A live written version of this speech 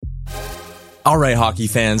All right, hockey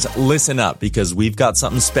fans, listen up because we've got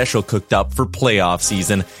something special cooked up for playoff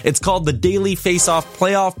season. It's called the Daily Face-Off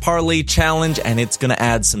Playoff Parlay Challenge, and it's going to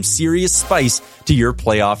add some serious spice to your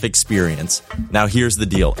playoff experience. Now, here's the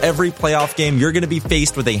deal. Every playoff game, you're going to be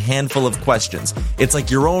faced with a handful of questions. It's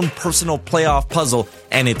like your own personal playoff puzzle,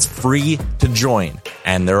 and it's free to join.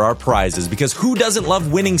 And there are prizes, because who doesn't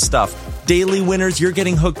love winning stuff? Daily winners, you're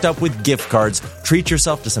getting hooked up with gift cards. Treat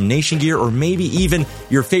yourself to some Nation gear or maybe even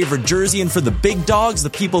your favorite jersey. And for the big dogs, the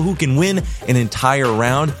people who can win an entire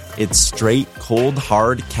round, it's straight, cold,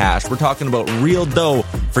 hard cash. We're talking about real dough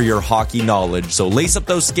for your hockey knowledge. So lace up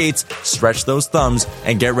those skates, stretch those thumbs,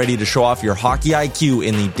 and get ready to show off your hockey IQ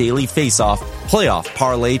in the Daily Face-Off Playoff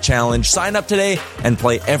Parlay Challenge. Sign up today and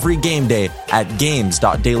play every game day at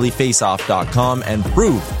games.dailyfaceoff.com and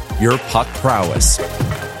prove your puck prowess.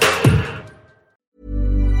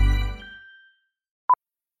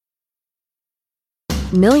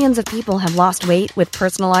 Millions of people have lost weight with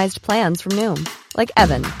personalized plans from Noom. Like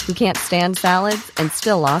Evan, who can't stand salads and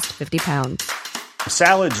still lost 50 pounds.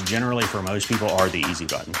 Salads generally for most people are the easy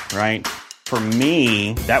button, right? For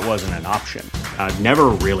me, that wasn't an option. I never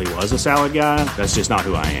really was a salad guy. That's just not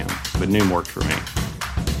who I am. But Noom worked for me.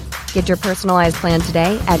 Get your personalized plan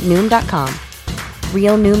today at Noom.com.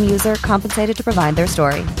 Real Noom user compensated to provide their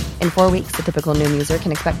story. In 4 weeks, the typical Noom user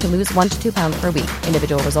can expect to lose 1 to 2 pounds per week.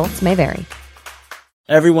 Individual results may vary.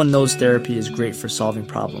 Everyone knows therapy is great for solving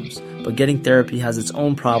problems, but getting therapy has its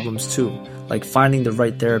own problems too, like finding the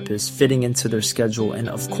right therapist, fitting into their schedule, and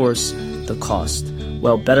of course, the cost.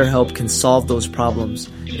 Well, BetterHelp can solve those problems.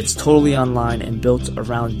 It's totally online and built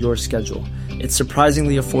around your schedule. It's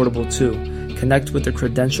surprisingly affordable too. Connect with a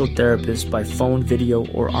credentialed therapist by phone, video,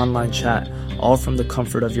 or online chat, all from the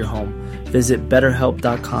comfort of your home. Visit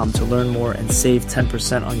BetterHelp.com to learn more and save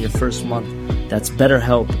 10% on your first month. That's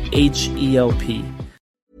BetterHelp, H-E-L-P.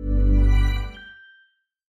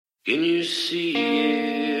 Can you see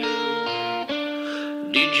it?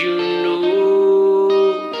 Did you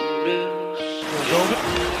notice?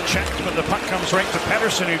 Checked, but the puck comes right to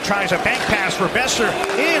Pedersen, who tries a bank pass for Besser.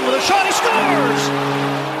 In with a shot, he scores! A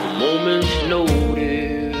moment's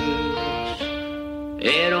notice.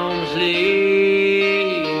 At arm's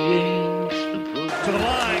length. To the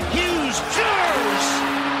line, Hughes shoots!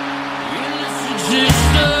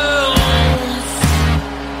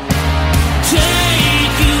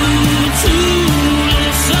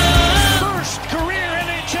 First career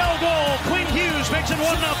NHL goal. Quinn Hughes makes it 1-0.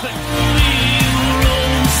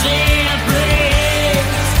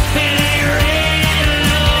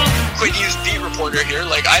 Quinn Hughes beat reporter here.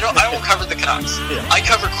 Like I don't cover the Canucks. Yeah. I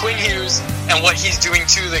cover Quinn Hughes and what he's doing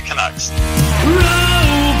to the Canucks.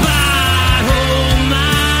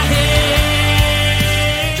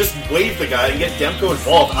 Just wave the guy and get Demko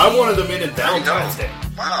involved. I wanted them in Valentine's Day.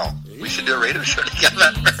 Wow. We should do a radio show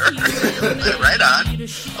together. Right on.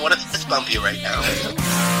 I want to fist bump you right now.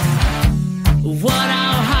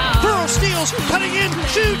 Burrow steals, cutting in,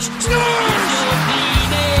 shoots, scores!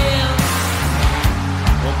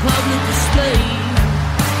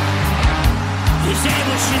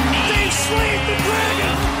 They slayed the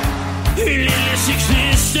dragon!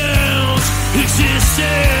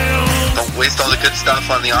 Don't waste all the good stuff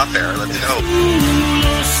on the off air. Let's go.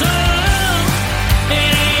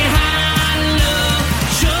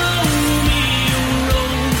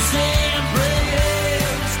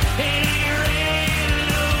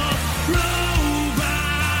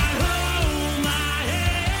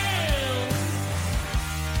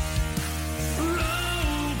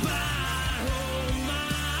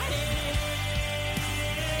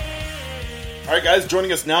 All right, guys,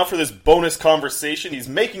 joining us now for this bonus conversation. He's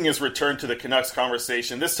making his return to the Canucks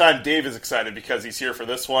conversation. This time, Dave is excited because he's here for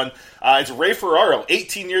this one. It's Ray Ferraro,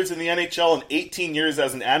 18 years in the NHL and 18 years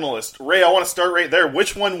as an analyst. Ray, I want to start right there.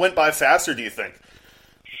 Which one went by faster, do you think?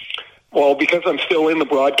 Well, because I'm still in the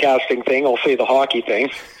broadcasting thing, I'll say the hockey thing.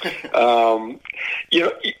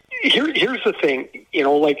 Here's the thing.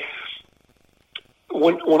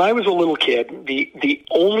 When I was a little kid, the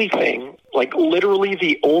only thing, like literally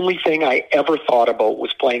the only thing I ever thought about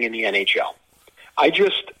was playing in the NHL. I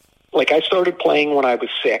started playing when I was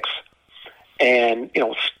 6 and,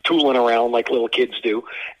 tooling around like little kids do.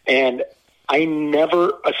 And I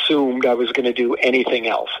never assumed I was going to do anything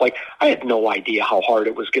else. Like, I had no idea how hard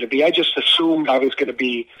it was going to be. I just assumed I was going to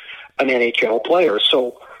be an NHL player.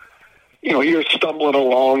 So, you're stumbling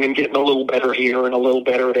along and getting a little better here and a little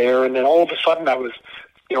better there. And then all of a sudden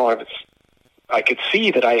I could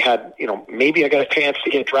see that I had, maybe I got a chance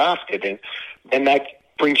to get drafted. And then that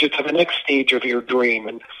brings you to the next stage of your dream.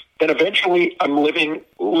 And then eventually I'm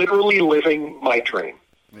literally living my dream.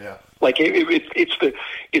 Yeah. Like it's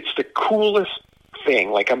the coolest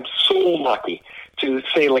thing. Like I'm so lucky to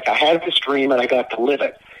say like I had this dream and I got to live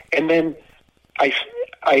it. And then I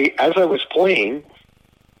as I was playing,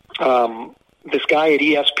 this guy at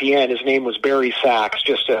ESPN, his name was Barry Sachs,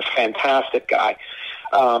 just a fantastic guy.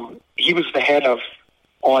 He was the head of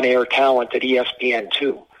on-air talent at ESPN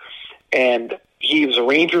too, and he was a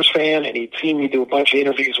Rangers fan, and he'd seen me do a bunch of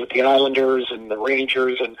interviews with the Islanders and the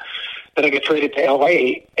Rangers, and then I got traded to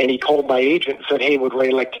LA, and he called my agent and said, "Hey, would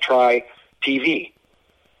Ray like to try TV?"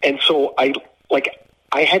 And so I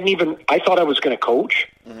thought I was going to coach,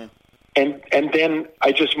 and then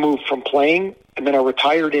I just moved from playing, and then I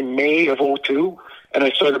retired in May of 2002, and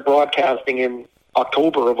I started broadcasting in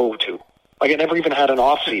October of 2002. Like I never even had an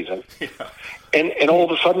off season, and all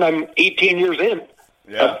of a sudden I'm 18 years in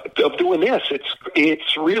of doing this.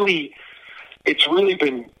 It's really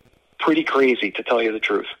been pretty crazy, to tell you the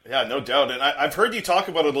truth. Yeah, no doubt. And I've heard you talk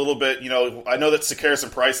about it a little bit. You know, I know that Sakaris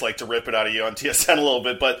and Price like to rip it out of you on TSN a little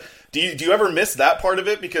bit, but do you ever miss that part of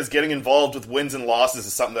it? Because getting involved with wins and losses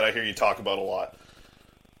is something that I hear you talk about a lot.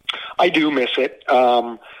 I do miss it.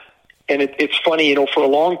 And it's funny, you know, for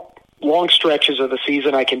long stretches of the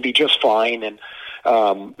season, I can be just fine. And,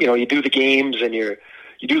 you know, you do the games and you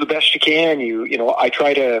do the best you can. You know, I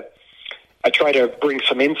try to bring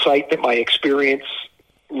some insight that my experience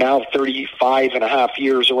now 35 and a half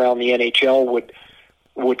years around the NHL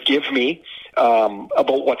would give me,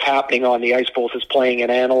 about what's happening on the ice, both as playing and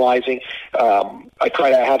analyzing. I try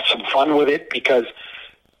to have some fun with it because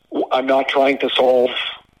I'm not trying to solve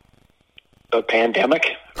a pandemic,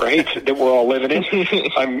 right, that we're all living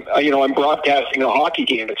in. I'm broadcasting a hockey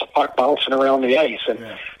game. It's a puck bouncing around the ice, and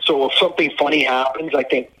so if something funny happens, I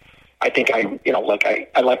think I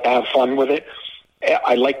like to have fun with it.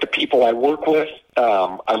 I like the people I work with.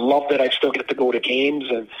 I love that I still get to go to games,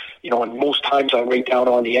 and and most times I'm right down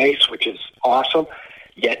on the ice, which is awesome.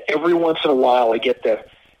 Yet every once in a while I get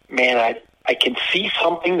I can see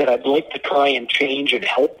something that I'd like to try and change and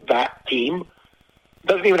help that team.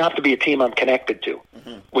 Doesn't even have to be a team I'm connected to,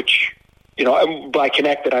 which, by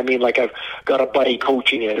connected, I mean like I've got a buddy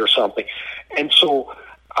coaching it or something. And so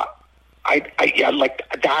I like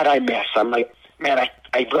that I miss. I'm like, man,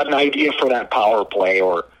 I've got an idea for that power play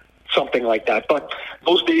or something like that. But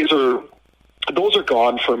those days are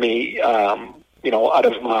gone for me, out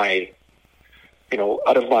of my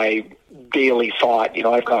daily thought.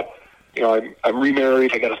 I've got, I'm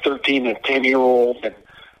remarried. I got a 13 and a 10-year-old, and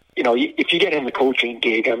if you get in the coaching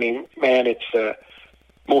gig, I mean, man, it's the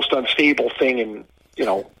most unstable thing,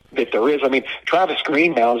 that there is. I mean, Travis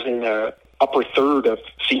Green now is in the upper third of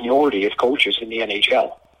seniority of coaches in the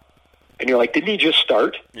NHL, and you're like, didn't he just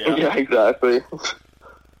start? Yeah, exactly.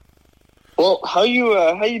 Well, how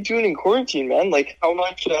you doing in quarantine, man? Like, how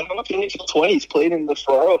much NHL 20s played in the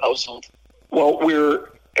Ferraro household? Well,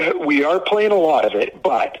 we are playing a lot of it,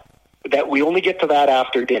 but that we only get to that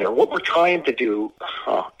after dinner. What we're trying to do,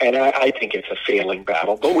 and I think it's a failing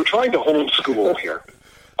battle, but we're trying to homeschool here.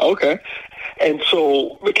 Okay. And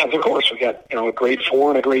so, because of course we got, a grade 4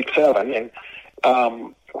 and a grade 7, and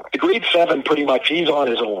the grade 7 pretty much he's on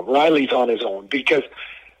his own. Riley's on his own because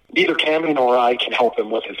neither Cameron nor I can help him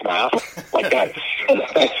with his math. Like that's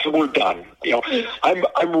we're done.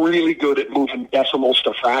 I'm really good at moving decimals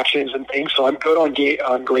to fractions and things, so I'm good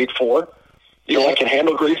on grade 4. I can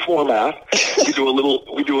handle grade 4 math. We do a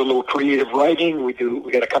little creative writing. We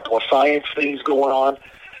got a couple of science things going on.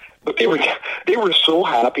 But they were so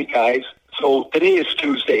happy, guys. So today is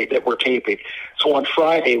Tuesday that we're taping. So on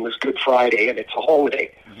Friday was Good Friday, and it's a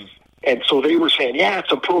holiday. Mm-hmm. And so they were saying, yeah,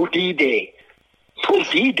 it's a Pro D Day. Pro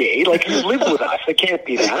D Day? Like, you live with us. It can't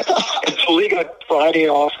be that. And so they got Friday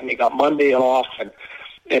off, and they got Monday off.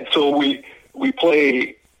 And so we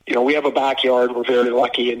play, we have a backyard. We're very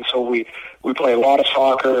lucky. And so we play a lot of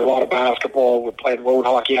soccer, a lot of basketball. We're playing road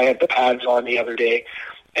hockey. I had the pads on the other day.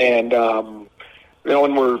 And, and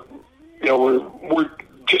we're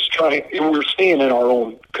just trying, and we're staying in our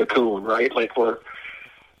own cocoon, right? Like we're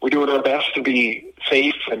doing our best to be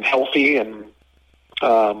safe and healthy. And,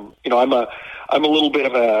 I'm a little bit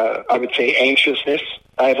of I would say anxiousness.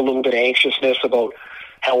 I have a little bit of anxiousness about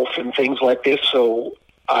health and things like this. So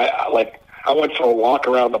I went for a walk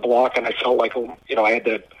around the block, and I felt like, I had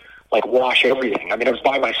to wash everything. I mean, I was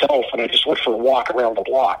by myself, and I just went for a walk around the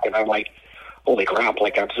block, and I'm like, holy crap,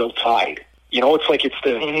 like I was outside. It's like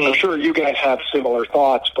I'm sure you guys have similar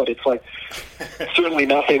thoughts, but it's like certainly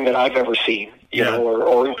nothing that I've ever seen,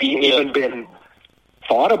 or even been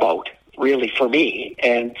thought about really for me.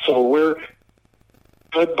 And so we're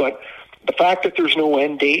good, but the fact that there's no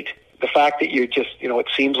end date the fact that you just, it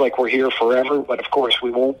seems like we're here forever, but of course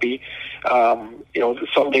we won't be.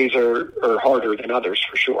 Some days are harder than others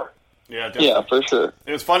for sure. Yeah, definitely. Yeah, for sure.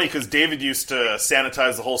 It was funny because David used to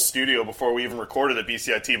sanitize the whole studio before we even recorded at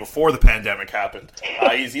BCIT before the pandemic happened.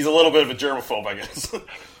 He's a little bit of a germaphobe, I guess.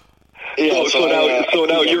 Yeah. So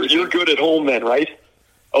now you're good at home then, right?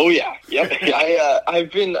 Oh yeah, yep. I've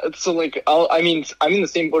been I'm in the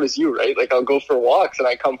same boat as you, right? Like I'll go for walks and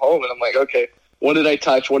I come home and I'm like, okay, what did I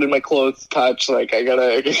touch? What did my clothes touch? Like I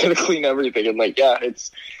gotta clean everything. And like, yeah,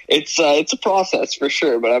 it's a process for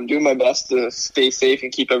sure. But I'm doing my best to stay safe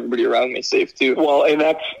and keep everybody around me safe too. Well, and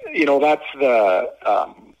that's the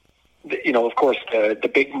of course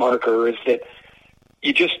the big marker is that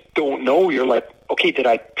you just don't know. You're like, okay, did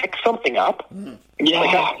I pick something up?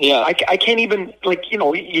 Yeah, I can't even,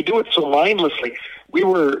 you do it so mindlessly. We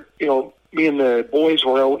were, me and the boys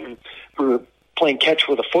were out and we were playing catch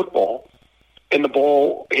with a football, and the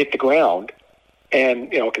ball hit the ground. And,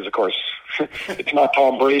 because of course, it's not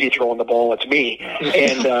Tom Brady throwing the ball, it's me.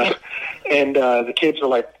 And the kids are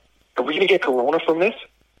like, are we going to get corona from this?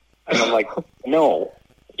 And I'm like, no.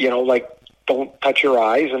 Don't touch your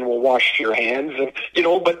eyes and we'll wash your hands. And,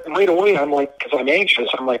 but right away I'm like, because I'm anxious,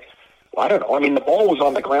 I'm like, well, I don't know. I mean, the ball was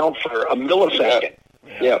on the ground for a millisecond.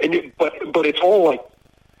 Yeah. But it's all like,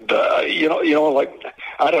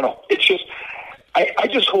 I don't know. It's just, I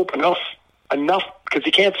just hope enough, because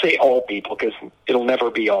you can't say all people because it'll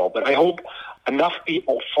never be all, but I hope enough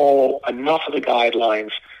people follow enough of the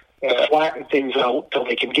guidelines to flatten things out till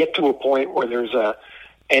they can get to a point where there's a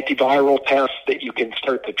antiviral test that you can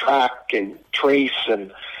start to track and trace,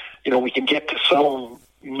 and we can get to some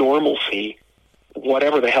normalcy,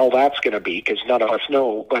 whatever the hell that's going to be, because none of us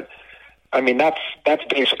know. But I mean, that's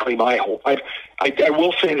basically my hope. I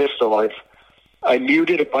will say this though, I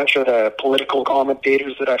muted a bunch of the political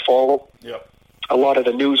commentators that I follow. Yep. A lot of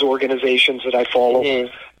the news organizations that I follow.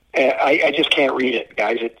 Mm-hmm. I just can't read it,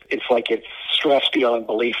 guys. It's like it's stress beyond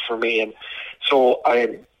belief for me, and so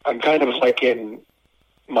I'm kind of like in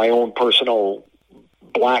my own personal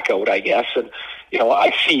blackout, I guess. And,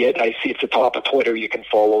 I see it. I see at the top of Twitter, you can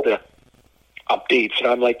follow the updates. And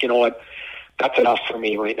I'm like, you know what? That's enough for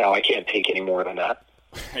me right now. I can't take any more than that.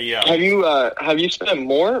 Yeah. Have you spent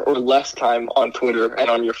more or less time on Twitter and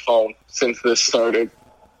on your phone since this started?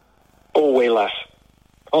 Oh, way less.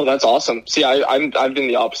 Oh, that's awesome. See, I've been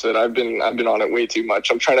the opposite. I've been on it way too much.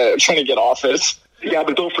 I'm trying to get off it. Yeah,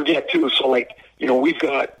 but don't forget too. So we've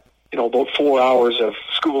got, about 4 hours of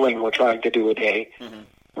schooling we're trying to do a day,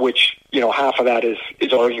 which, half of that is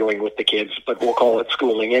arguing with the kids, but we'll call it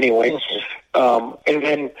schooling anyway. And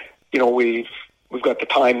then, we've got the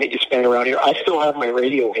time that you spend around here. I still have my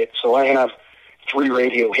radio hits, so I have 3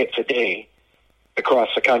 radio hits a day across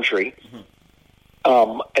the country.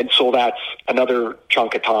 And so that's another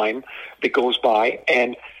chunk of time that goes by.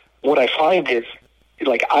 And what I find is,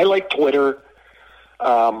 I like Twitter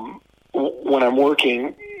when I'm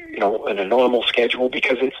working, in a normal schedule,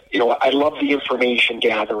 because it's, I love the information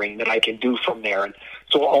gathering that I can do from there. And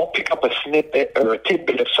so I'll pick up a snippet or a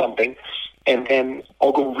tidbit of something, and then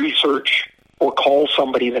I'll go research or call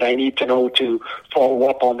somebody that I need to know to follow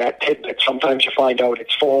up on that tidbit. Sometimes you find out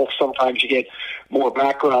it's false. Sometimes you get more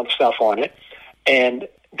background stuff on it. And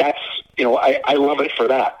that's, I love it for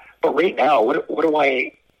that. But right now, what do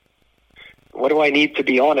I need to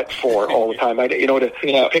be on it for all the time?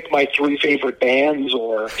 To pick my 3 favorite bands,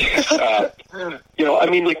 or I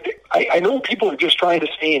know people are just trying to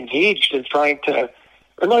stay engaged and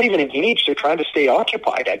or not even engaged. They're trying to stay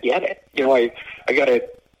occupied. I get it. I got a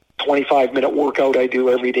 25-minute workout I do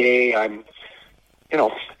every day. I'm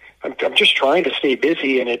just trying to stay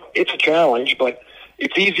busy, and it's a challenge, but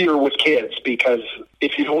it's easier with kids, because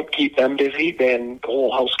if you don't keep them busy, then the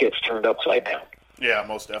whole house gets turned upside down. Yeah,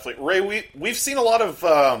 most definitely. Ray, we've seen a lot of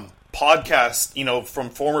podcasts, from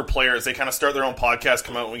former players. They kind of start their own podcast,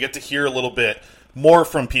 come out, and we get to hear a little bit more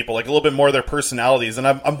from people, like a little bit more of their personalities. And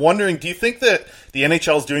I'm wondering, do you think that the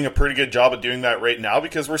NHL is doing a pretty good job of doing that right now?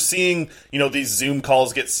 Because we're seeing, these Zoom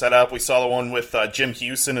calls get set up. We saw the one with Jim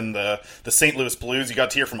Hewson and the St. Louis Blues. You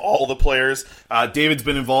got to hear from all the players. David's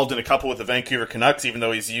been involved in a couple with the Vancouver Canucks, even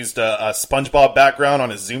though he's used a SpongeBob background on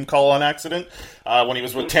his Zoom call on accident when he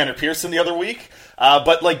was with Tanner Pearson the other week.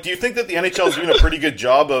 But do you think that the NHL is doing a pretty good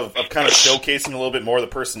job of kind of showcasing a little bit more of the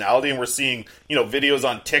personality? And we're seeing, videos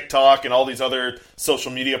on TikTok and all these other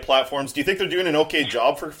social media platforms. Do you think they're doing an okay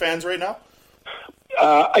job for fans right now?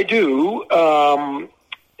 I do.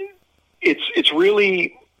 It's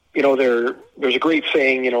really, there's a great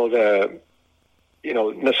saying,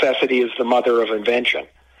 necessity is the mother of invention.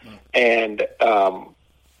 And,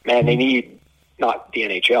 man, they need not the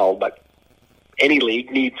NHL, but any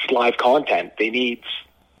league needs live content. They need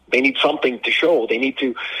something to show. They need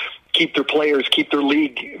to keep their players, keep their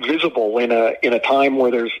league visible in a time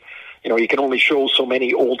where there's, you can only show so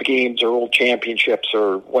many old games or old championships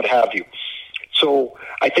or what have you. So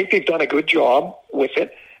I think they've done a good job with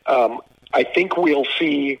it. I think we'll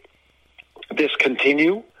see this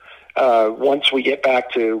continue once we get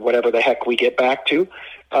back to whatever the heck we get back to.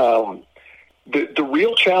 The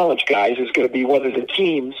real challenge, guys, is going to be whether the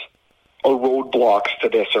teams are roadblocks to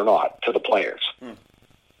this or not, to the players.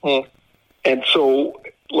 And so,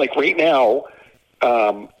 like right now,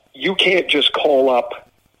 you can't just call up,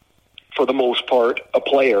 for the most part, a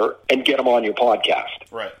player and get them on your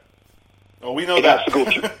podcast. Right. Well, we know that. Has to go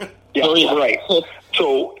through. Yeah, right.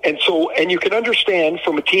 And you can understand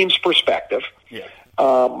from a team's perspective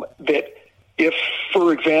that if,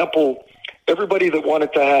 for example, everybody that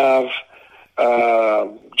wanted to have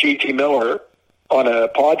JT Miller on a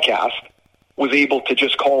podcast was able to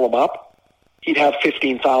just call him up, he'd have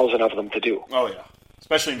 15,000 of them to do. Oh, yeah.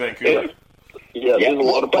 Especially in Vancouver. There's a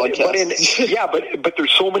lot of podcasts. But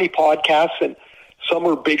there's so many podcasts, and some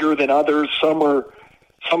are bigger than others.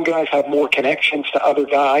 Some guys have more connections to other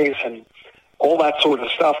guys, and all that sort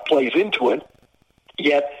of stuff plays into it.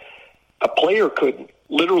 Yet a player could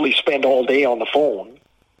literally spend all day on the phone,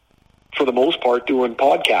 for the most part, doing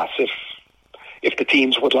podcasts if the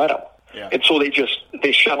teams would let them. Yeah. And so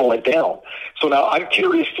they shuttle it down. So now I'm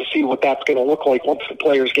curious to see what that's going to look like once the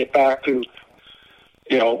players get back to,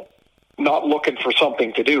 not looking for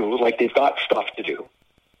something to do, like they've got stuff to do,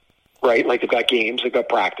 right? Like they've got games, they've got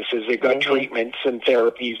practices, they've got treatments and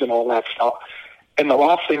therapies and all that stuff. And the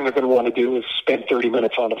last thing they're going to want to do is spend 30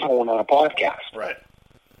 minutes on the phone on a podcast. Right.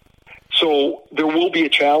 So there will be a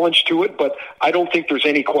challenge to it, but I don't think there's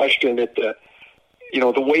any question that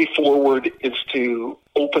the way forward is to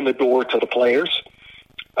open the door to the players.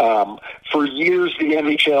 For years, the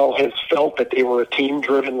NHL has felt that they were a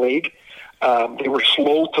team-driven league. They were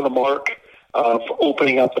slow to the mark of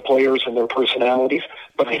opening up the players and their personalities,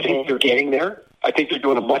 but I think they're getting there. I think they're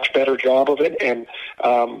doing a much better job of it, and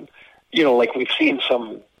like we've seen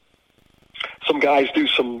some guys do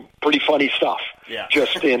some pretty funny stuff. Yeah.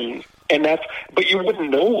 But you wouldn't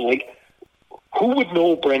know, like, who would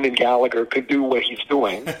know Brendan Gallagher could do what he's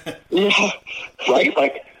doing? Right?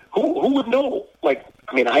 Like, who would know? Like,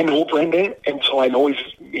 I mean, I know Brendan, and so I know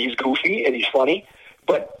he's goofy and he's funny,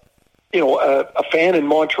 but a fan in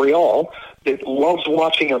Montreal that loves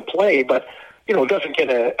watching him play, but, doesn't get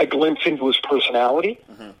a glimpse into his personality.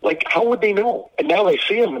 Like, how would they know? And now they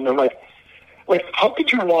see him, and they're like, how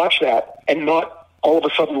could you watch that and not all of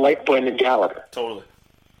a sudden like Brendan Gallagher? Totally.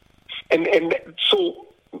 And so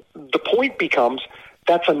the point becomes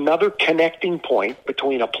that's another connecting point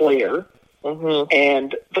between a player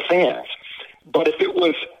and the fans. But if it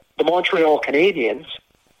was the Montreal Canadiens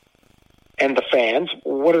and the fans,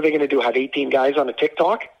 what are they going to do? Have 18 guys on a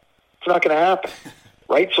TikTok? It's not going to happen,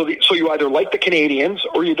 right? So you either like the Canadiens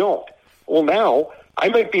or you don't. Well, now I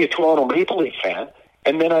might be a Toronto Maple Leaf fan,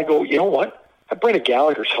 and then I go, you know what? Brendan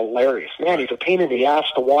Gallagher's hilarious. Man, he's a pain in the ass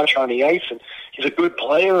to watch on the ice, and he's a good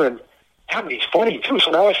player, and he's funny too. So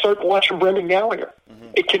now I start watching Brendan Gallagher.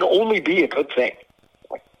 It can only be a good thing.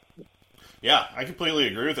 Yeah, I completely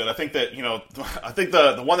agree with it. I think that,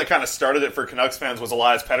 the one that kind of started it for Canucks fans was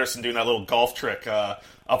Elias Pettersson doing that little golf trick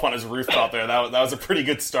up on his rooftop there. That was a pretty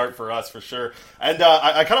good start for us, for sure. And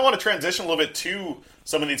I kind of want to transition a little bit to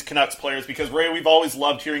some of these Canucks players because, Ray, we've always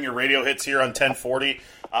loved hearing your radio hits here on 1040.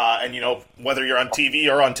 And, whether you're on TV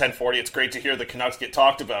or on 1040, it's great to hear the Canucks get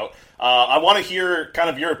talked about. I want to hear kind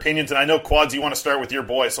of your opinions, and I know, Quads, you want to start with your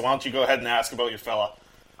boy, so why don't you go ahead and ask about your fella?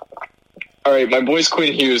 All right, my boy's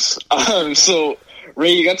Quinn Hughes. So,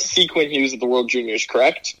 Ray, you got to see Quinn Hughes at the World Juniors,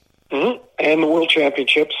 correct? Mm-hmm. And the World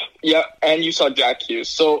Championships. Yeah, and you saw Jack Hughes.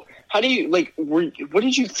 So, how do you, what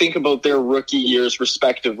did you think about their rookie years,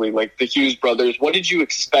 respectively, like the Hughes brothers? What did you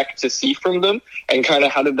expect to see from them, and kind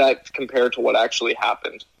of how did that compare to what actually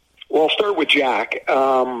happened? Well, I'll start with Jack.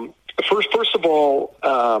 First of all,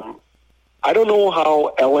 I don't know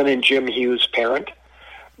how Ellen and Jim Hughes parent,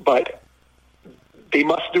 but they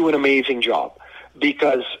must do an amazing job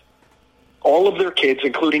because all of their kids,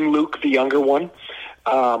 including Luke, the younger one,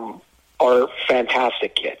 are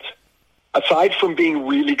fantastic kids. Aside from being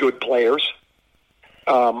really good players,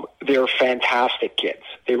 they're fantastic kids.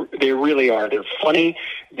 They really are. They're funny.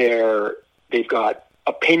 They've got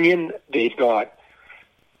opinion. They've got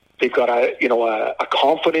a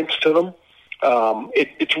confidence to them.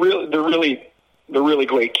 They're really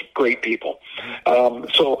great people.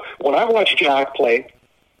 So when I watch Jack play,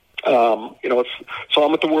 saw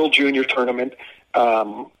him at the World Junior Tournament,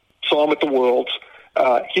 saw him at the Worlds.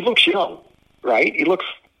 He looks young. right? He looks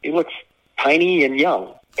tiny and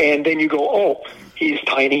young. And then you go, oh, he's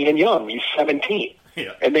tiny and young. He's 17.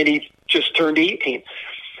 Yeah. And then he just turned 18.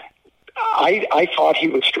 I thought he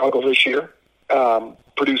would struggle this year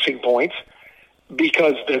producing points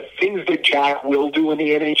because the things that Jack will do in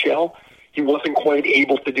the NHL, he wasn't quite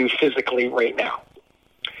able to do physically right now.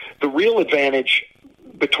 The real advantage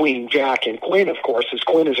between Jack and Quinn, of course, is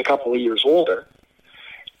Quinn is a couple of years older.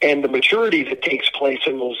 And the maturity that takes place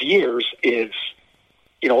in those years is,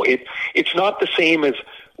 it's not the same as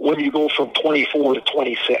when you go from 24 to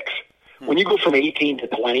 26. When you go from 18 to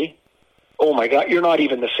 20, oh my God, you're not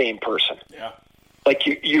even the same person. Yeah. Like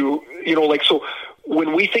so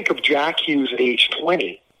when we think of Jack Hughes at age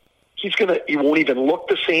 20, he won't even look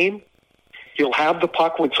the same. He'll have the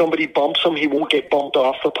puck. When somebody bumps him, he won't get bumped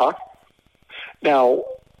off the puck. Now,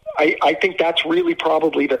 I think that's really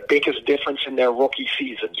probably the biggest difference in their rookie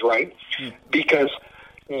seasons, right? Because,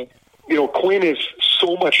 Quinn is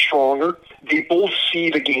so much stronger. They both see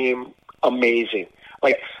the game amazing.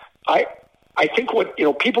 Like, I think what,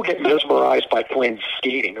 people get mesmerized by Quinn's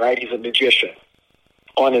skating, right? He's a magician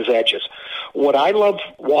on his edges. What I love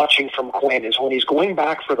watching from Quinn is when he's going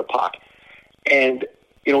back for the puck and,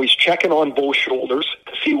 he's checking on both shoulders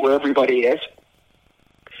to see where everybody is.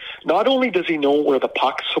 Not only does he know where the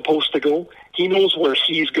puck's supposed to go, he knows where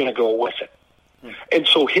he's going to go with it. And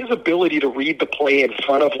so his ability to read the play in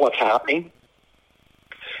front of what's happening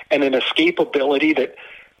and an escapability that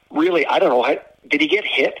really, I don't know, did he get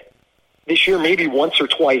hit this year? Maybe once or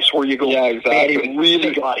twice where you go, yeah, exactly. Man, he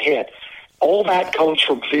really got hit. All that comes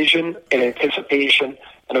from vision and anticipation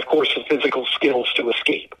and, of course, the physical skills to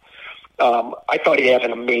escape. I thought he had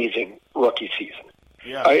an amazing rookie season.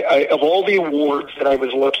 Yeah. I of all the awards that I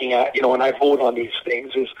was looking at, and I vote on these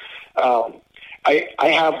things, is I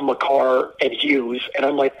have Makar and Hughes, and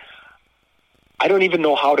I'm like, I don't even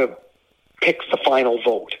know how to pick the final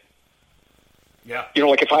vote. Yeah.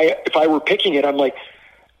 Like if I were picking it, I'm like,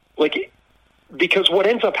 because what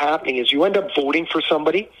ends up happening is you end up voting for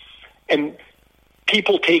somebody, and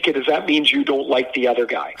people take it as that means you don't like the other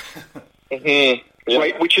guy,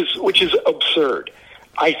 right? Which is absurd.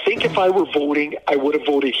 I think if I were voting, I would have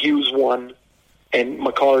voted Hughes 1 and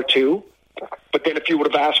Makar 2. But then if you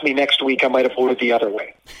would have asked me next week, I might have voted the other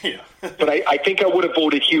way. Yeah. But I think I would have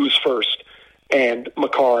voted Hughes first and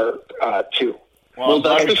Makar 2. Well,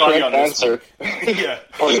 that's the correct answer. Yeah.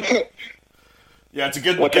 Yeah, it's a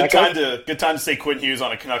good time to say Quinn Hughes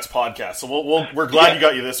on a Canucks podcast. So we're glad you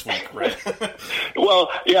got you this week, right?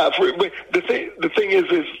 Well, yeah. The thing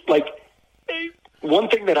is like one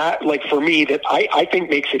thing that for me that I think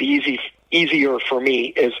makes it easier for me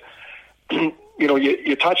is,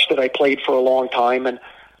 you touched that I played for a long time, and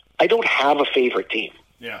I don't have a favorite team.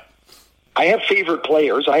 Yeah. I have favorite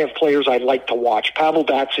players. I have players I like to watch. Pavel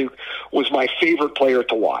Datsyuk was my favorite player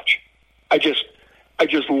to watch. I just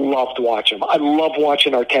loved watching him. I love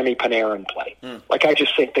watching Artemi Panarin play. Like, I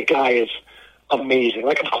just think the guy is amazing.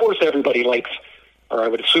 Like, of course everybody likes, or I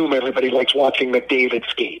would assume everybody likes watching McDavid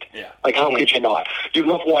skate. Yeah. Like, how could you not? You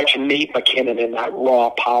love watching Nate McKinnon in that raw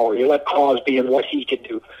power. You let Crosby and what he can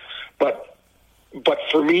do. But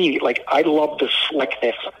for me, like, I love the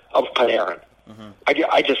slickness of Panarin.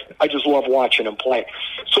 I just love watching him play.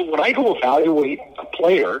 So when I go evaluate a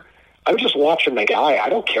player, I'm just watching the guy. I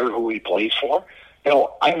don't care who he plays for.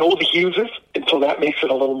 I know the Hugheses, and so that makes it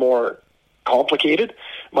a little more complicated.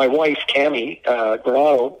 My wife, Cammie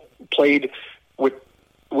Granato, played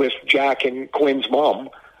with Jack and Quinn's mom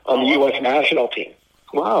on the U.S. national team.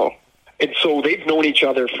 Wow. And so they've known each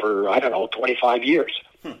other for, 25 years.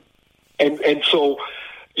 And so,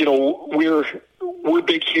 we're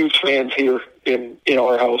big Hughes fans here in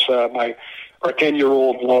our house. Our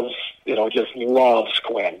 10-year-old just loves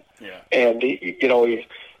Quinn. Yeah. And he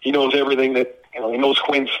knows everything that, he knows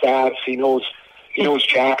Quinn's stats. He knows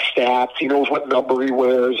Jack's stats. He knows what number he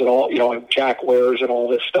wears and all, Jack wears and all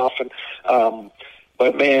this stuff. And,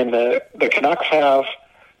 but man, the Canucks have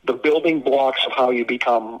the building blocks of how you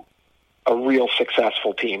become a real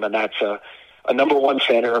successful team. And that's a number one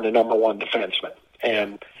center and a number one defenseman.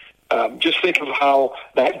 And just think of how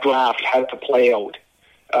that draft had to play out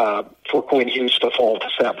for Quinn Hughes to fall to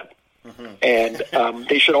 7. And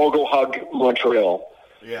they should all go hug Montreal.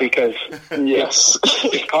 Yeah. Because yes,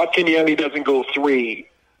 if Kotkaniemi doesn't go 3,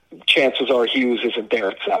 chances are Hughes isn't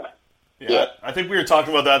there at 7. Yeah, I think we were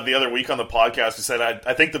talking about that the other week on the podcast. We said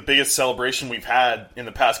I think the biggest celebration we've had in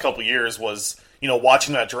the past couple of years was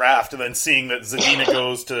watching that draft and then seeing that Zadina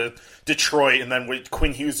goes to Detroit, and then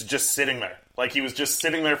Quinn Hughes is just sitting there. Like, he was just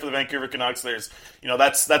sitting there for the Vancouver Canucks. There's,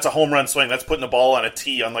 that's a home run swing. That's putting the ball on a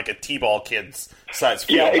tee on like a T-ball kid's size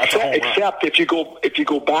field. Yeah, That's a home run. Except if you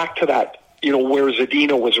go back to that where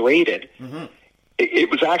Zadina was rated, it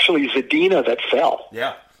was actually Zadina that fell.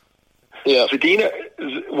 Yeah. Yeah.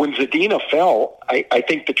 When Zadina fell, I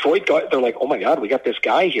think Detroit they're like, oh my God, we got this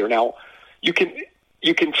guy here. Now, you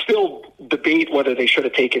can still debate whether they should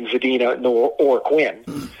have taken Zadina or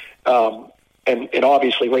Quinn. And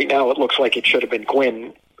obviously right now it looks like it should have been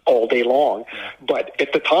Quinn all day long. Yeah. But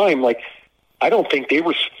at the time, I don't think they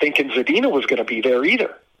were thinking Zadina was going to be there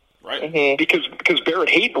either. Right. Because Barrett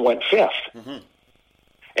Hayton went fifth.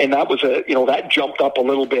 And that was that jumped up a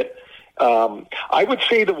little bit. I would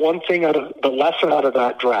say the one thing the lesson out of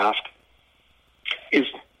that draft is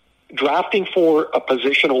drafting for a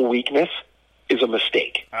positional weakness is a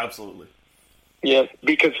mistake. Absolutely. Yeah,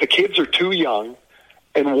 because the kids are too young,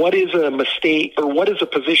 and what is a mistake or what is a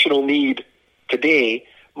positional need today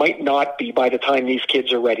might not be by the time these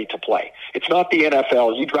kids are ready to play. It's not the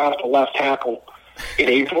NFL. You draft a left tackle in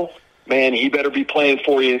April, man, he better be playing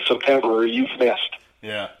for you in September or you've missed.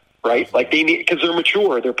 Yeah. Right? They need, because they're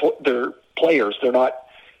mature. They're players. They're not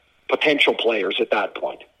potential players at that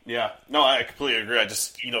point. Yeah, no, I completely agree. I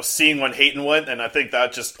just, seeing when Hayton went, and I think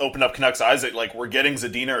that just opened up Canucks' eyes that, we're getting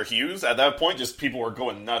Zadina or Hughes. At that point, just people were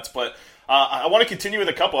going nuts. But I want to continue with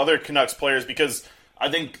a couple other Canucks players because I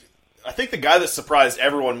think the guy that surprised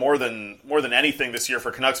everyone more than anything this year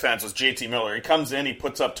for Canucks fans was JT Miller. He comes in, he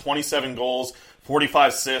puts up 27 goals,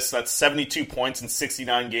 45 assists, that's 72 points in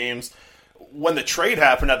 69 games. When the trade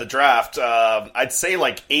happened at the draft, I'd say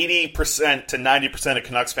 80% to 90% of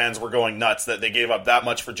Canucks fans were going nuts that they gave up that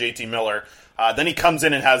much for JT Miller. Then he comes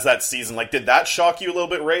in and has that season. Did that shock you a little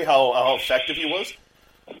bit, Ray, how effective he was?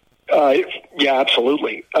 Yeah,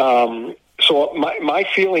 absolutely. So my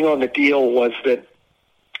feeling on the deal was that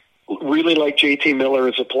really like JT Miller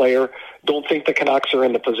as a player, don't think the Canucks are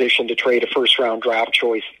in the position to trade a first-round draft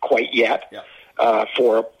choice quite yet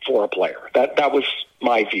for a player. That was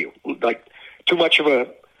my view. Too much of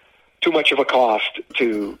a cost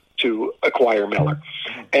to acquire Miller.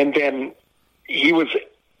 And then he was,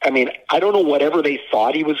 I don't know whatever they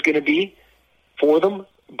thought he was going to be for them,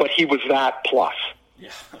 but he was that plus.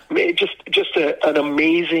 Yeah. Just an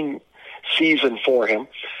amazing season for him.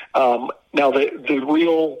 Now the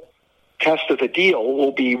real test of the deal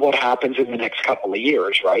will be what happens in the next couple of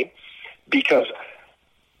years, right? Because,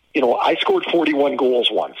 I scored 41 goals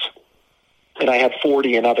once, and I had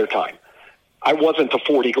 40 another time. I wasn't a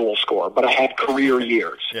 40-goal scorer, but I had career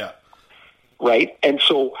years. Yeah. Right? And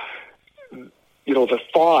so, the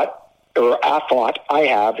thought I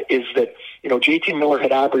have is that, JT Miller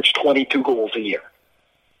had averaged 22 goals a year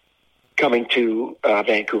coming to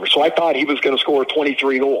Vancouver. So I thought he was going to score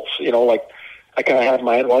 23 goals. I kind of had in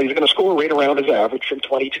my head, well, he's going to score right around his average from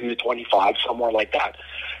 22 to 25, somewhere like that.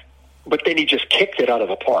 But then he just kicked it out of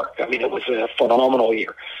the park. It was a phenomenal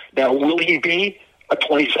year. Now, will he be a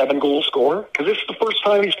 27-goal scorer? Because this is the first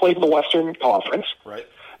time he's played in the Western Conference. Right.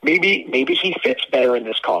 Maybe he fits better in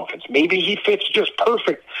this conference. Maybe he fits just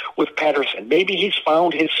perfect with Pettersson. Maybe he's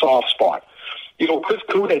found his soft spot. Chris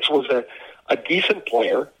Kunitz was a decent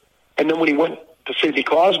player, and then when he went to Sidney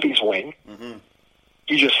Crosby's wing,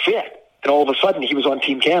 he just fit. And all of a sudden, he was on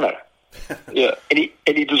Team Canada. Yeah, and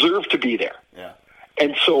he deserved to be there. Yeah.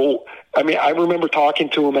 And so, I remember talking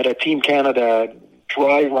to him at a Team Canada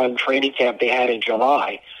dry run training camp they had in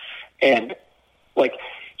July, and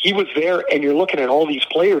he was there. And you're looking at all these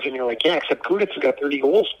players, and you're like, yeah, except Kunitz has got 30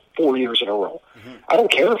 goals 4 years in a row. I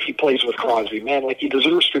don't care if he plays with Crosby, man. He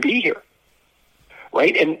deserves to be here,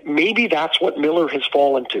 right? And maybe that's what Miller has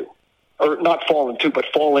fallen to. Or not fallen to, but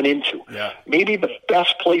fallen into. Yeah. Maybe the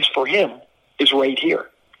best place for him is right here.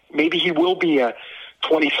 Maybe he will be a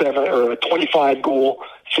 27 or a 25 goal,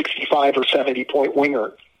 65 or 70 point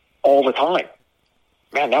winger all the time.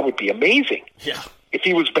 Man, that would be amazing. Yeah. If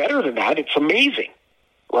he was better than that, it's amazing,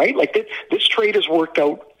 right? This trade has worked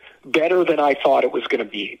out better than I thought it was going to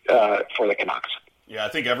be for the Canucks. Yeah, I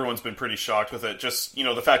think everyone's been pretty shocked with it. Just,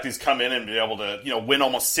 the fact he's come in and be able to, win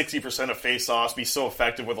almost 60% of face-offs, be so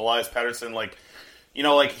effective with Elias Pettersson.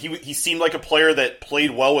 He seemed like a player that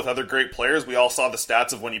played well with other great players. We all saw the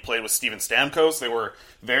stats of when he played with Steven Stamkos. They were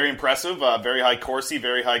very impressive, very high Corsi,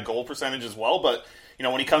 very high goal percentage as well. But,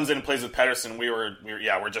 when he comes in and plays with Pettersson,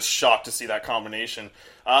 we're just shocked to see that combination.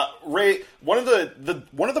 Ray, one of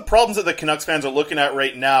the problems that the Canucks fans are looking at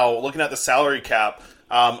right now, looking at the salary cap,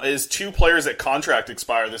 is two players that contract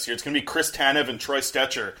expire this year. It's going to be Chris Tanev and Troy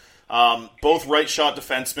Stecher, both right-shot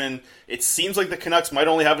defensemen. It seems like the Canucks might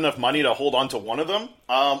only have enough money to hold on to one of them.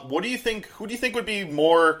 What do you think? Who do you think would be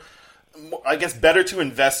more, I guess, better to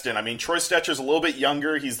invest in? Troy Stecher's a little bit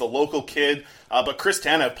younger. He's the local kid. But Chris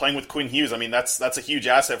Tanev playing with Quinn Hughes, that's a huge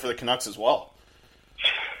asset for the Canucks as well.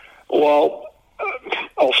 Well,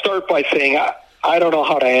 I'll start by saying I don't know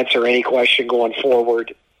how to answer any question going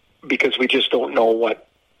forward because we just don't know what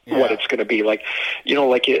it's going to be. Like, is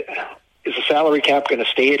the salary cap going to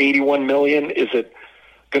stay at $81 million? Is it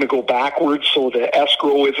going to go backwards so the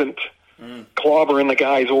escrow isn't clobbering the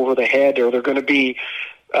guys over the head? Or they're going to be,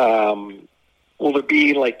 will there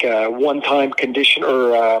be like one-time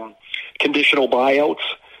conditional buyouts?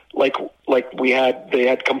 Like they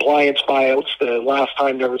had compliance buyouts the last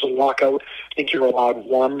time there was a lockout. I think you're allowed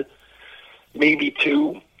one, maybe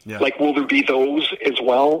two. Yeah. Like, will there be those as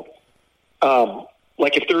well?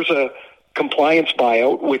 Like if there's a compliance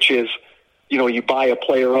buyout, which is, you buy a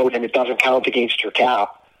player out and it doesn't count against your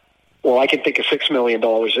cap. Well, I can think of $6 million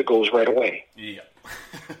that goes right away. Yeah.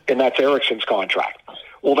 And that's Eriksson's contract.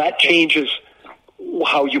 Well, that changes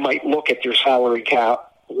how you might look at your salary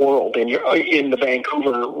cap world in the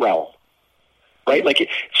Vancouver realm, right? Like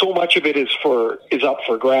so much of it is up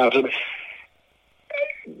for grabs. And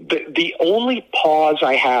the only pause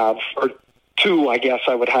I have, or two, I guess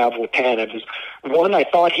I would have with Tanev is one. I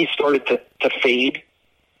thought he started to fade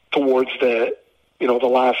towards the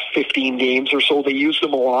last 15 games or so. They used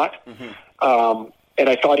him a lot, and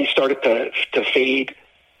I thought he started to fade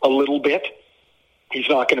a little bit. He's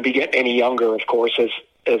not going to be getting any younger, of course,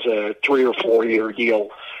 as a 3 or 4 year deal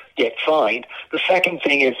gets signed. The second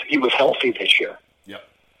thing is he was healthy this year. Yep.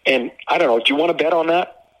 And I don't know. Do you want to bet on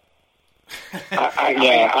that?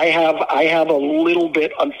 I have a little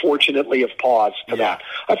bit, unfortunately, of pause to that.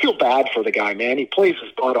 I feel bad for the guy, man. He plays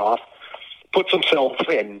his butt off, puts himself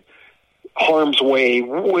in harm's way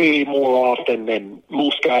more often than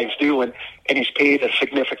most guys do, and he's paid a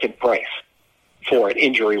significant price for it,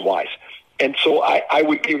 injury-wise. And so I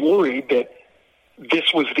would be worried that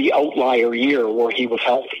this was the outlier year where he was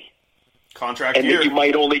healthy. Contract and year. And you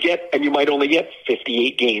might only get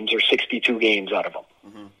 58 games or 62 games out of him.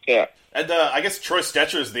 Mm-hmm. Yeah. And I guess Troy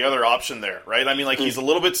Stetcher is the other option there, right? I mean, he's a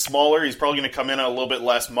little bit smaller. He's probably going to come in at a little bit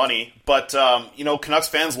less money. But, Canucks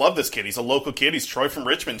fans love this kid. He's a local kid. He's Troy from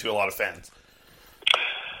Richmond to a lot of fans.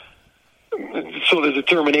 So the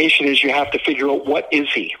determination is you have to figure out what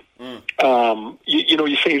is he.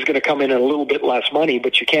 You say he's going to come in at a little bit less money,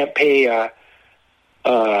 but you can't pay a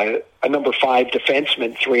number 5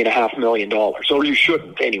 defenseman $3.5 million, or you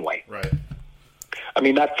shouldn't anyway. Right. I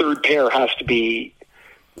mean, that third pair has to be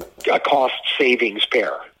a cost savings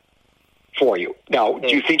pair for you. Now, do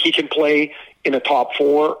you think he can play in a top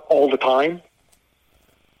 4 all the time?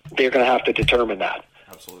 They're going to have to determine that.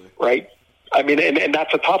 Absolutely. Right? I mean, and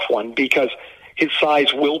that's a tough one because his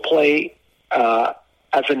size will play as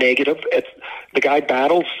a negative. The guy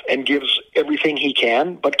battles and gives everything he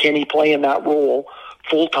can, but can he play in that role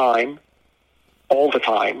full time, all the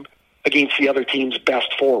time, against the other team's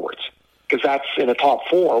best forwards? Because that's in a top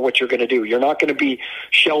 4 what you're going to do. You're not going to be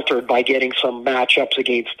sheltered by getting some matchups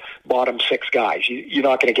against bottom 6 guys. You're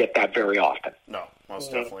not going to get that very often. No,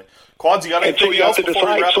 most definitely. Quads, you got anything so you else have to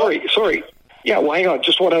before we decide, wrap up? Sorry. Yeah, well, hang on.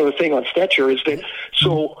 Just one other thing on Stetcher is that,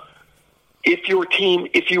 so if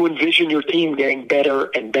you envision your team getting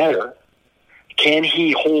better and better, can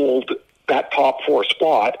he hold that top 4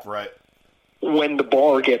 spot when the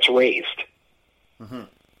bar gets raised? Mm-hmm.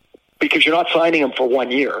 Because you're not signing him for 1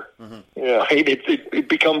 year. Mm-hmm. Yeah. Right? It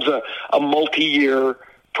becomes a multi-year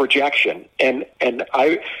projection. And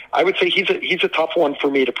I would say he's a tough one for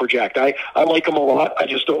me to project. I like him a lot. I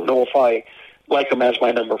just don't know if I like him as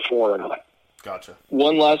my number 4 or not. Gotcha.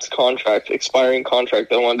 One last expiring contract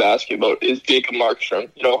that I wanted to ask you about is Jacob Markstrom.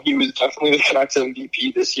 He was definitely the Canucks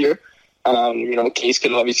MVP this year. Case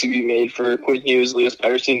could obviously be made for Quinn Hughes, Elias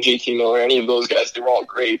Pettersson, JT Miller, any of those guys. They were all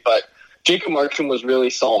great, but Jacob Markstrom was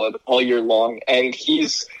really solid all year long, and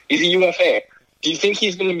he's a UFA. Do you think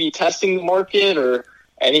he's going to be testing the market or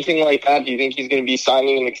anything like that? Do you think he's going to be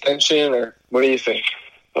signing an extension, or what do you think?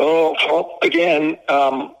 Oh, well, again,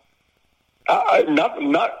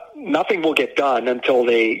 nothing will get done until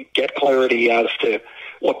they get clarity as to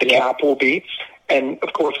what the cap will be. And,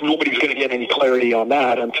 of course, nobody's going to get any clarity on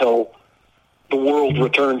that until the world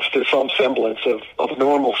returns to some semblance of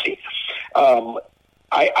normalcy.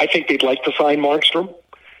 I think they'd like to sign Markstrom.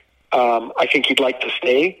 I think he'd like to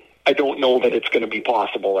stay. I don't know that it's going to be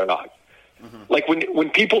possible or not. Mm-hmm. Like when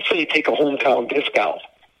people say take a hometown discount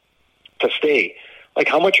to stay, like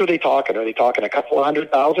how much are they talking? Are they talking a couple of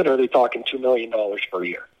 $100,000 or are they talking $2 million per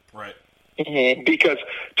year? Right. Mm-hmm. Because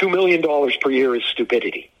 $2 million per year is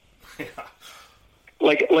stupidity. Yeah.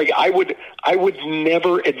 Like I would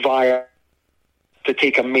never advise to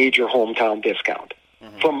take a major hometown discount.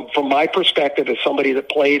 Mm-hmm. From my perspective as somebody that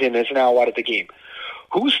played and is now out of the game,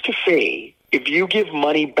 who's to say if you give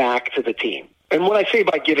money back to the team, And when I say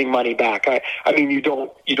by giving money back, I mean you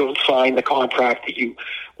don't sign the contract that you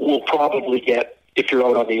will probably get if you're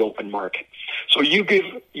out on the open market. So you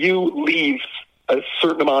leave a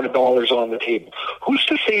certain amount of dollars on the table. Who's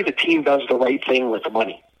to say the team does the right thing with the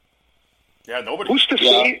money? Yeah, nobody. Who's to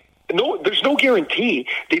say? No, there's no guarantee.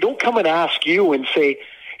 They don't come and ask you and say,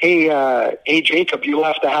 "Hey, Jacob, you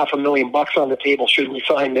left $500,000 on the table. Should we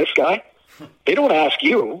sign this guy?" They don't ask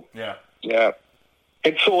you. Yeah.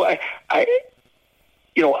 And so I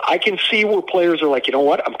can see where players are like, you know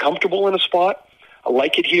what? I'm comfortable in a spot. I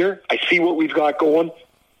like it here. I see what we've got going.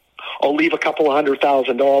 I'll leave a couple of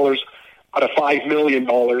 $100,000 out of $5 million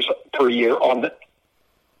per year on the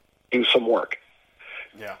do some work.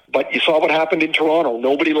 Yeah. But you saw what happened in Toronto.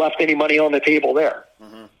 Nobody left any money on the table there.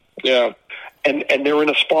 Mm-hmm. Yeah. And they're in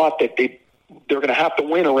a spot that they're going to have to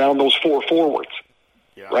win around those 4 forwards,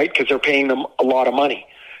 right? Because they're paying them a lot of money.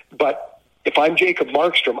 But if I'm Jacob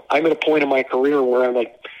Markstrom, I'm at a point in my career where I'm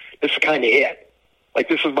like, this is kind of it. Like,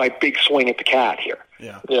 this is my big swing at the cat here.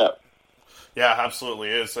 Yeah, absolutely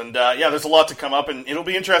is. And, there's a lot to come up, and it'll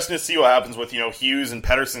be interesting to see what happens with, Hughes and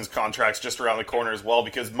Pettersson's contracts just around the corner as well,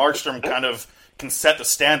 because Markstrom kind of can set the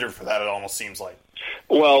standard for that, it almost seems like.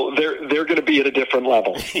 Well, they're going to be at a different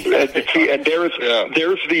level. And there's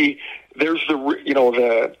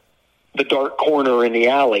the dark corner in the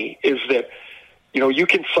alley is that, you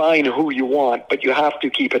can sign who you want, but you have to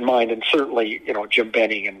keep in mind, and certainly, Jim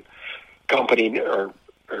Benning and company, or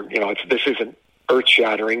this isn't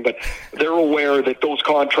earth-shattering, but they're aware that those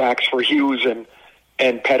contracts for Hughes and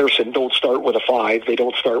Pettersson don't start with a 5; they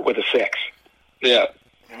don't start with a 6. Yeah,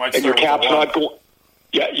 and your cap's not going.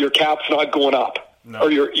 Yeah, your cap's not going up,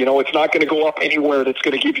 or it's not going to go up anywhere that's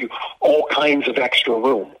going to give you all kinds of extra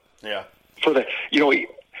room. Yeah, for the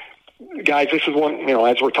guys, this is one.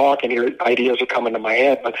 As we're talking here, ideas are coming to my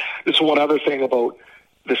head, but this is one other thing about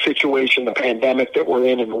the situation, the pandemic that we're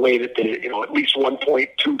in, and the way that at least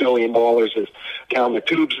 $1.2 billion is down the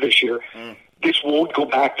tubes this year. This won't go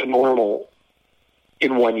back to normal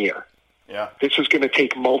in 1 year. Yeah, this is going to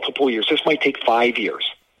take multiple years. This might take 5 years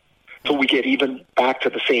till we get even back to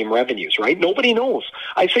the same revenues. Right? Nobody knows.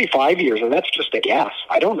 I say 5 years, and that's just a guess.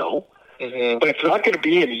 I don't know, but it's not going to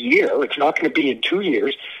be in a year. It's not going to be in 2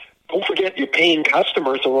 years. Don't forget, you're paying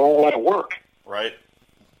customers who are all out of work. Right.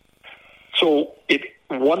 So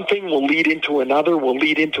one thing will lead into another,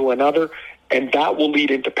 and that will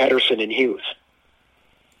lead into Pettersson and Hughes.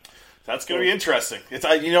 That's going to be interesting.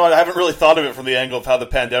 I haven't really thought of it from the angle of how the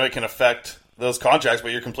pandemic can affect those contracts,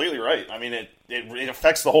 but you're completely right. I mean, it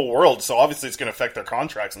affects the whole world, so obviously it's going to affect their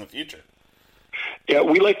contracts in the future. Yeah,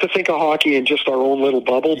 we like to think of hockey in just our own little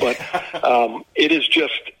bubble, but it is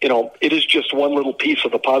just one little piece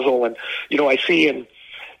of the puzzle. And I see in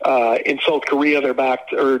South Korea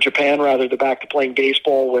or Japan rather, they're back to playing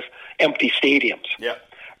baseball with empty stadiums. Yeah,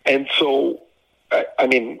 and so I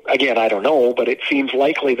mean, again, I don't know, but it seems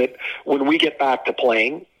likely that when we get back to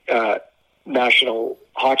playing National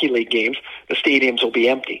Hockey League games, the stadiums will be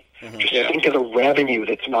empty. Mm-hmm. Just think of the revenue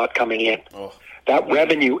that's not coming in. Oh. That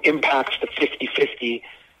revenue impacts the 50-50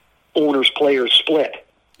 owners-players split.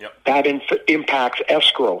 Yep. That impacts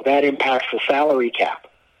escrow. That impacts the salary cap.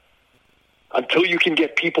 Until you can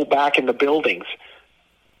get people back in the buildings,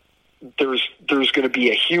 there's going to be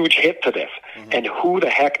a huge hit to this. Mm-hmm. And who the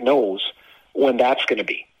heck knows when that's going to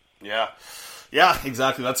be? Yeah,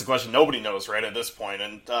 exactly. That's the question. Nobody knows, right, at this point.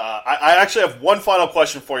 And I actually have one final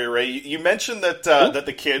question for you, Ray. You mentioned that that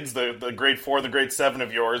the kids, the grade 4, the grade 7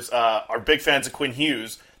 of yours, are big fans of Quinn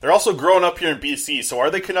Hughes. They're also growing up here in BC. So are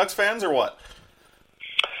they Canucks fans or what?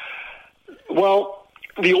 Well,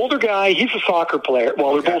 the older guy, he's a soccer player.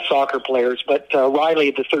 Well, they're both soccer players, but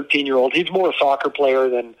Riley, the 13-year-old, he's more a soccer player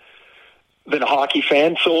than a hockey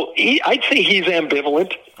fan. So I'd say he's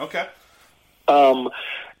ambivalent. Okay.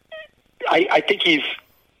 I think he's,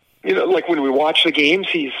 like when we watch the games,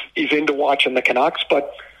 he's into watching the Canucks,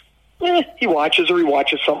 but he watches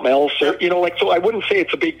something else, or so I wouldn't say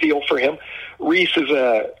it's a big deal for him. Reese is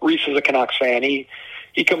a Canucks fan.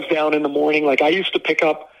 He comes down in the morning. Like I used to pick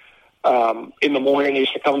up in the morning. I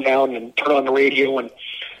used to come down and turn on the radio and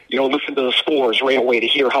listen to the scores right away to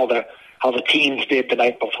hear how the teams did the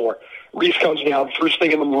night before. Reese comes down first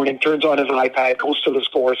thing in the morning, turns on his iPad, goes to the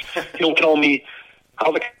scores. He'll tell me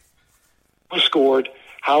how the scored,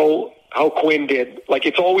 how Quinn did. Like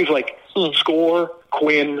it's always like score,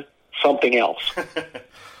 Quinn, something else.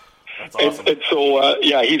 That's awesome. And so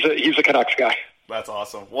he's a Canucks guy. That's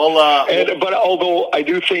awesome. Well, but although I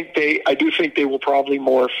do think they will probably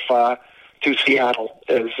morph to Seattle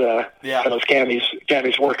as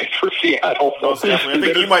Cammy's working for Seattle. So most definitely.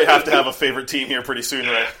 I think you might have to have a favorite team here pretty soon,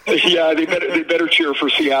 right? Yeah, they better cheer for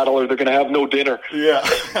Seattle or they're going to have no dinner. Yeah.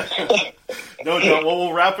 No, well,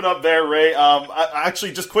 we'll wrap it up there, Ray.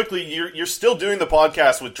 Actually, just quickly, you're still doing the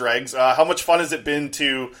podcast with Dregs. How much fun has it been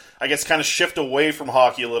to, I guess, kind of shift away from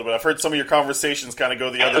hockey a little bit? I've heard some of your conversations kind of go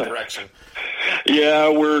the other direction. Yeah,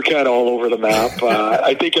 we're kind of all over the map.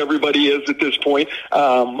 I think everybody is at this point.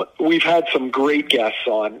 We've had some great guests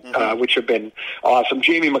on, which have been awesome.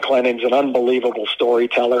 Jamie McLennan's an unbelievable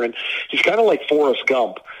storyteller, and he's kind of like Forrest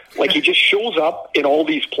Gump. Like, he just shows up in all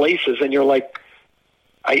these places, and you're like,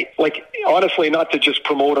 honestly, not to just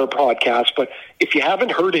promote our podcast, but if you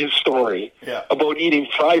haven't heard his story about eating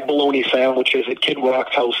fried bologna sandwiches at Kid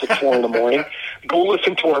Rock's house at 4 a.m, go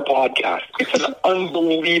listen to our podcast. It's an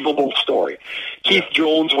unbelievable story. Keith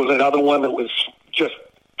Jones was another one that was just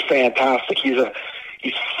fantastic.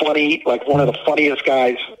 He's funny, like one of the funniest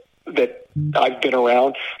guys that I've been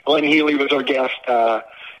around. Glenn Healy was our guest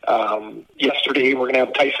yesterday. We're going to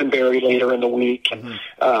have Tyson Berry later in the week. And,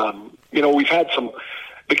 we've had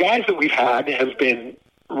the guys that we've had have been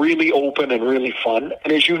really open and really fun.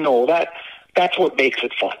 And as you know, that's what makes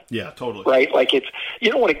it fun. Yeah, totally. Right? Like, it's,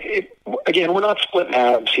 again, we're not splitting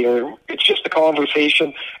atoms here. It's just a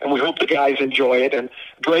conversation, and we hope the guys enjoy it. And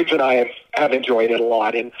Dregs and I have enjoyed it a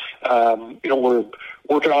lot. And, we're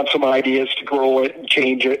working on some ideas to grow it and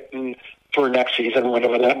change it and for next season,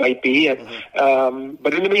 whatever that might be. And,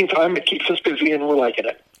 but in the meantime, it keeps us busy and we're liking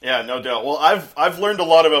it. Yeah, no doubt. Well, I've learned a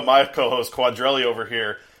lot about my co-host Quadrelli over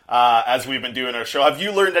here as we've been doing our show. Have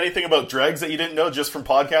you learned anything about Dregs that you didn't know just from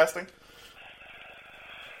podcasting?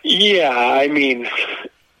 Yeah, I mean,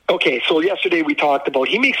 okay, so yesterday we talked about,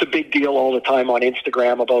 he makes a big deal all the time on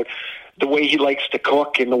Instagram about the way he likes to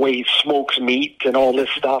cook and the way he smokes meat and all this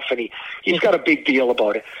stuff, and he's got a big deal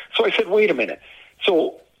about it. So I said, wait a minute.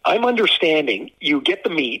 So I'm understanding you get the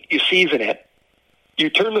meat, you season it, you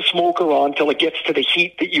turn the smoker on till it gets to the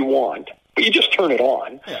heat that you want, but you just turn it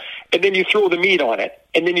on, and then you throw the meat on it,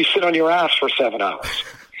 and then you sit on your ass for 7 hours.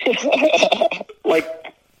 Like,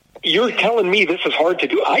 you're telling me this is hard to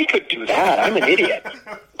do? I could do that. I'm an idiot.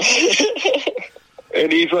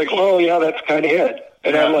 And he's like, well, yeah, that's kind of it.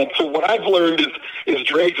 And I'm like, so what I've learned is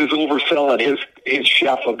Dregs is overselling his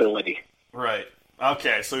chef ability. Right.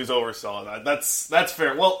 Okay, so he's overselling that. That's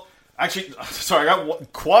fair. Well, actually, sorry, I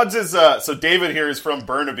got Quads is so David here is from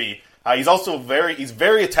Burnaby. He's also very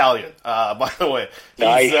Italian, by the way.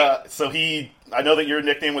 Nice. I know that your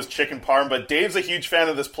nickname was Chicken Parm, but Dave's a huge fan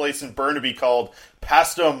of this place in Burnaby called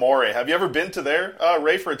Pasta Amore. Have you ever been to there,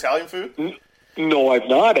 Ray, for Italian food? No, I've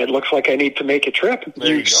not. It looks like I need to make a trip.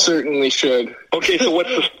 You certainly should. Okay, so what's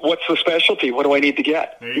the specialty? What do I need to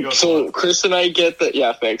get? There you go. So Chris and I get that.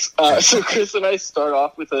 Yeah, thanks. So Chris and I start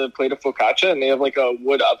off with a plate of focaccia, and they have like a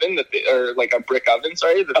wood oven or like a brick oven.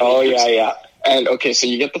 Sorry. Yeah. And okay, so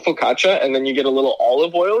you get the focaccia, and then you get a little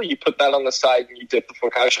olive oil. You put that on the side, and you dip the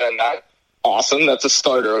focaccia in that. Awesome. That's a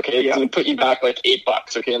starter, okay? Yeah. It'll put you back like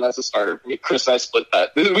 $8, okay? And that's a starter. Chris and I split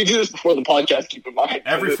that. We do this before the podcast, keep in mind.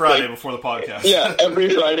 Every Friday before the podcast. Yeah, every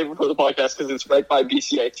Friday before the podcast because it's right by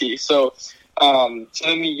BCIT. So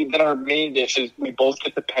then our main dish is we both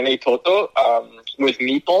get the penne toto with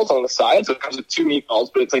meatballs on the side. So it comes with 2 meatballs,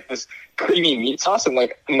 but it's like this creamy meat sauce. And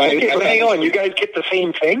like, hang on, you guys get the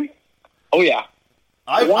same thing? Oh, yeah.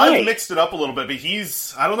 I've mixed it up a little bit, but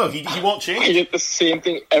I don't know, he won't change. You get the same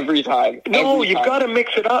thing every time. No, you've got to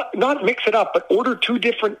mix it up. Not mix it up, but order 2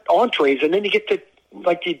 different entrees, and then you get to,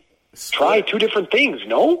 you try 2 different things,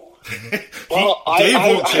 no? Well, I'm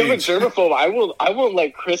a germaphobe. I won't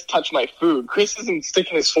let Chris touch my food. Chris isn't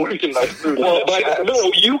sticking his fork in my food. Well, but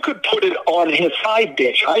no, you could put it on his side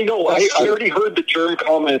dish. I know. I already heard the germ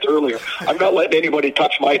comment earlier. I'm not letting anybody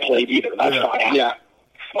touch my plate either. That's not happening. Yeah.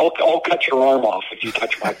 I'll cut your arm off if you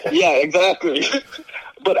touch my plate. Yeah, exactly.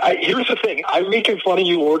 But here's the thing. I'm making fun of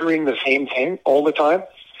you ordering the same thing all the time.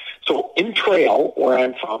 So in Trail, where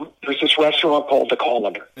I'm from, there's this restaurant called The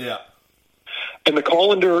Colander. Yeah. And The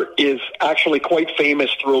Colander is actually quite famous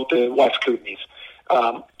throughout the West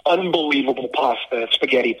Kootenays. Unbelievable pasta,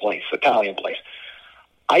 spaghetti place, Italian place.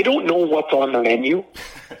 I don't know what's on the menu.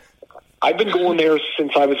 I've been going there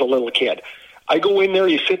since I was a little kid. I go in there,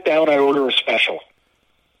 you sit down, I order a special.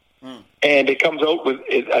 And it comes out with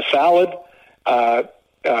a salad,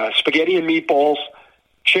 spaghetti and meatballs,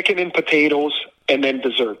 chicken and potatoes, and then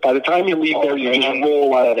dessert. By the time you leave there, you just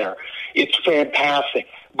roll out of there. It's fantastic.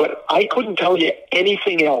 But I couldn't tell you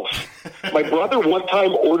anything else. My brother one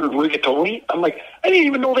time ordered rigatoni. I'm like, I didn't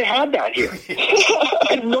even know they had that here. I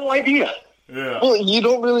had no idea. Yeah. Well, you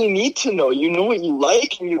don't really need to know. You know what you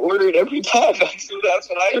like, and you order it every time. That's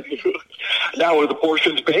what I do. Now, are the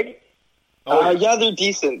portions big? Yeah, they're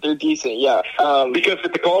decent. Yeah. Because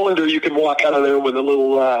at the Colander, you can walk out of there with a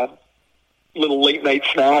little late night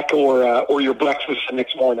snack or your breakfast the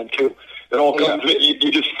next morning too. It all comes.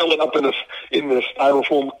 You just fill it up in the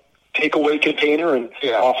styrofoam takeaway container, and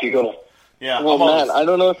off you go. Yeah. Well, man, I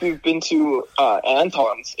don't know if you've been to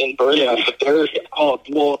Anton's in Burnaby, but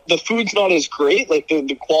the food's not as great. Like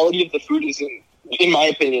the quality of the food is, in my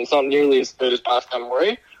opinion, it's not nearly as good as Pasta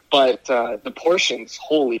Amore. But the portions,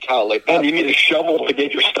 holy cow! Like, man, you need a shovel to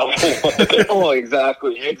get your stuff home. Oh,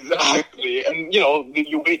 exactly. And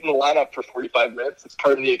you wait in the lineup for 45 minutes. It's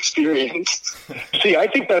part of the experience. See, I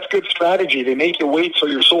think that's good strategy. They make you wait so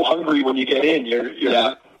you're so hungry when you get in.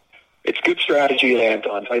 It's good strategy at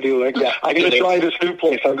Anton's. I do like that. I'm going to try this new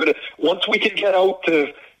place. Once I can get out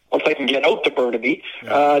to Burnaby,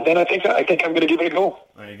 then I think I'm going to give it a go.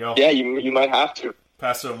 There you go. Yeah, you might have to.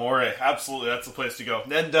 Pasta Amore, absolutely, that's the place to go.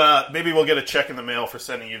 And maybe we'll get a check in the mail for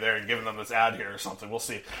sending you there and giving them this ad here or something. We'll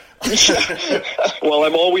see. Well,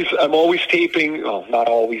 I'm always taping. Well, not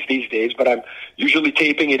always these days, but I'm usually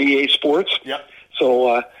taping at EA Sports. Yep.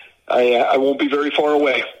 So I won't be very far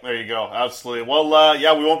away. There you go. Absolutely. Well,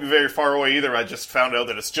 we won't be very far away either. I just found out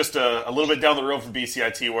that it's just a little bit down the road from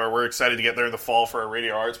BCIT, where we're excited to get there in the fall for our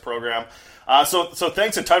radio arts program. So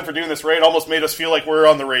thanks a ton for doing this, Ray. It almost made us feel like we're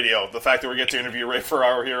on the radio, the fact that we get to interview Ray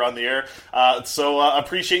Ferraro here on the air. So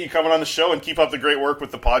appreciate you coming on the show, and keep up the great work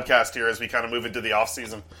with the podcast here as we kind of move into the off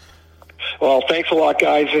season. Well, thanks a lot,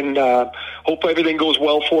 guys, and hope everything goes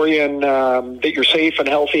well for you, and that you're safe and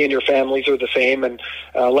healthy and your families are the same. And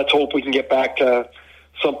let's hope we can get back to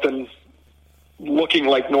something looking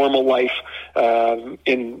like normal life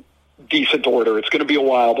in decent order. It's going to be a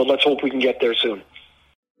while, but let's hope we can get there soon.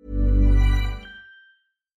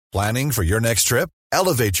 Planning for your next trip?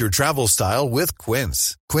 Elevate your travel style with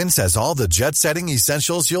Quince. Quince has all the jet-setting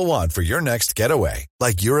essentials you'll want for your next getaway,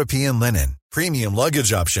 like European linen, premium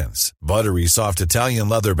luggage options, buttery soft Italian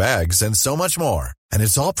leather bags, and so much more. And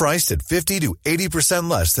it's all priced at 50 to 80%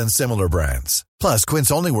 less than similar brands. Plus,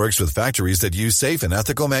 Quince only works with factories that use safe and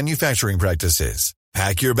ethical manufacturing practices.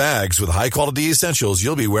 Pack your bags with high-quality essentials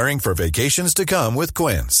you'll be wearing for vacations to come with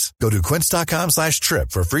Quince. Go to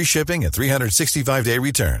quince.com/trip for free shipping and 365-day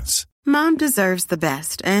returns. Mom deserves the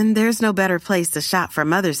best, and there's no better place to shop for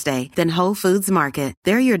Mother's Day than Whole Foods Market.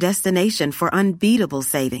 They're your destination for unbeatable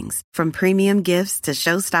savings, from premium gifts to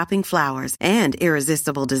show-stopping flowers and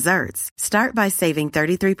irresistible desserts. Start by saving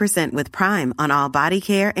 33% with Prime on all body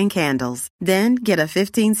care and candles. Then get a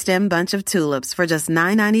 15-stem bunch of tulips for just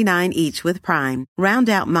 $9.99 each with Prime. Round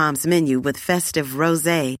out Mom's menu with festive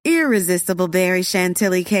rosé, irresistible berry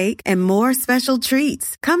chantilly cake, and more special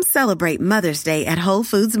treats. Come celebrate Mother's Day at Whole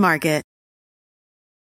Foods Market.